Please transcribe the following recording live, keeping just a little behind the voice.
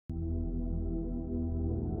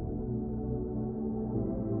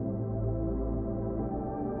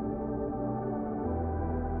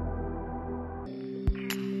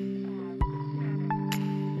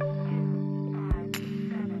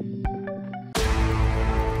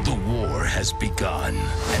has begun,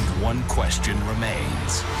 and one question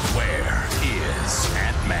remains. Where is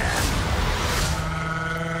Ant-Man?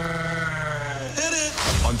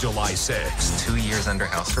 On July 6th. 2 years under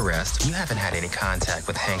house arrest. You haven't had any contact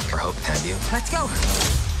with Hank or Hope, have you? Let's go.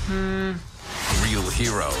 Real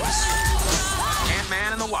heroes.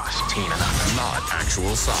 Ant-Man and the Wasp teaming up. Not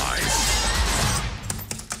actual size.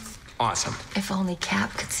 Awesome. If only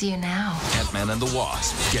Cap could see you now. Ant-Man and the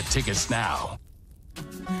Wasp. Get tickets now.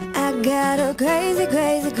 I got a crazy,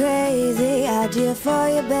 crazy, crazy idea for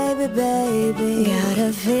you, baby, baby. Got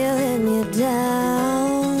a feeling you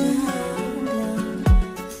down.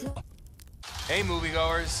 Hey,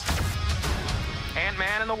 moviegoers.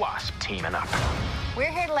 Ant-Man and the Wasp teaming up. We're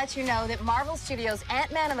here to let you know that Marvel Studios'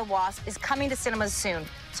 Ant-Man and the Wasp is coming to cinemas soon.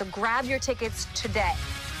 So grab your tickets today.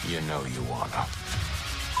 You know you wanna.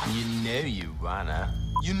 You know you wanna.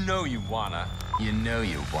 You know you wanna. You know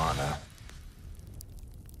you wanna.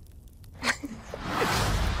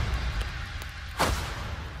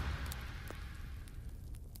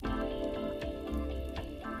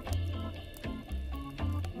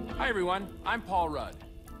 Hi, everyone. I'm Paul Rudd.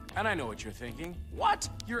 And I know what you're thinking. What?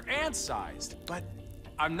 You're ant-sized. But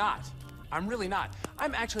I'm not. I'm really not.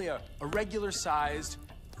 I'm actually a regular-sized,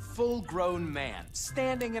 full-grown man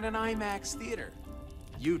standing in an IMAX theater.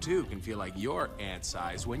 You, too, can feel like you're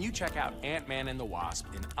ant-sized when you check out Ant-Man and the Wasp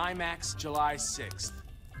in IMAX July 6th.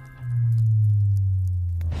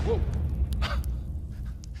 Whoa.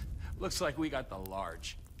 Looks like we got the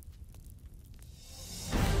large.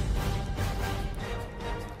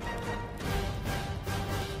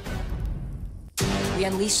 We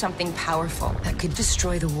unleashed something powerful that could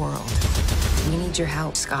destroy the world. We need your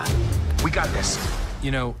help, Scott. We got this. You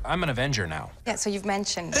know, I'm an Avenger now. Yeah, so you've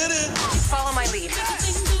mentioned. Follow my lead.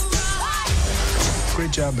 Great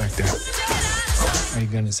job back there. Are you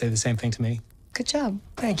going to say the same thing to me? Good job.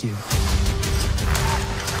 Thank you.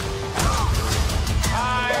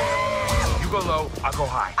 You go low, I'll go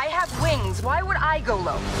high. I have wings. Why would I go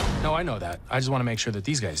low? No, I know that. I just want to make sure that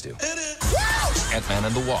these guys do. Ant-Man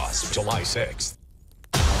and the Wasp. July 6th.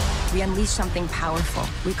 We unleashed something powerful.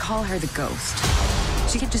 We call her the Ghost.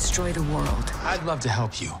 She could destroy the world. I'd love to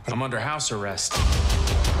help you, but I'm under house arrest.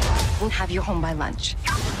 We'll have you home by lunch.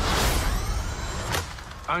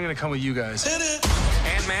 I'm gonna come with you guys.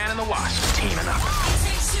 Ant-Man and the Wasp teaming up.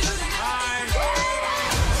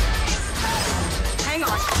 Hang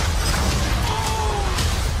on.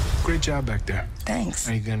 Great job back there. Thanks.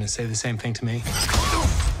 Are you going to say the same thing to me?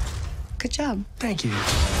 Good job. Thank you.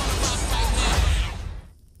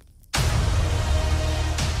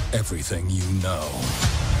 Everything you know,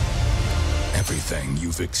 everything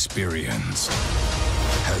you've experienced,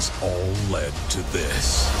 has all led to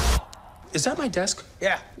this. Is that my desk?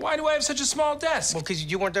 Yeah. Why do I have such a small desk? Well, because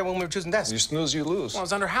you weren't there when we were choosing desks. You snooze, you lose. Well, I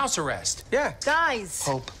was under house arrest. Yeah. Guys.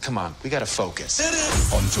 Hope, come on, we gotta focus.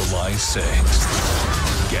 On July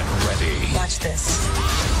 6th, get ready Watch this.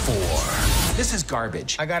 for This is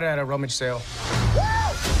garbage. I got it at a rummage sale.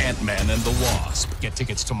 Ant-Man and the Wasp. Get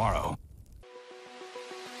tickets tomorrow.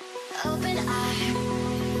 Open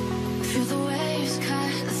eye, feel the waves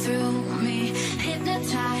cut through me,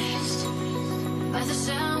 hypnotized by the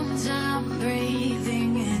sounds I'm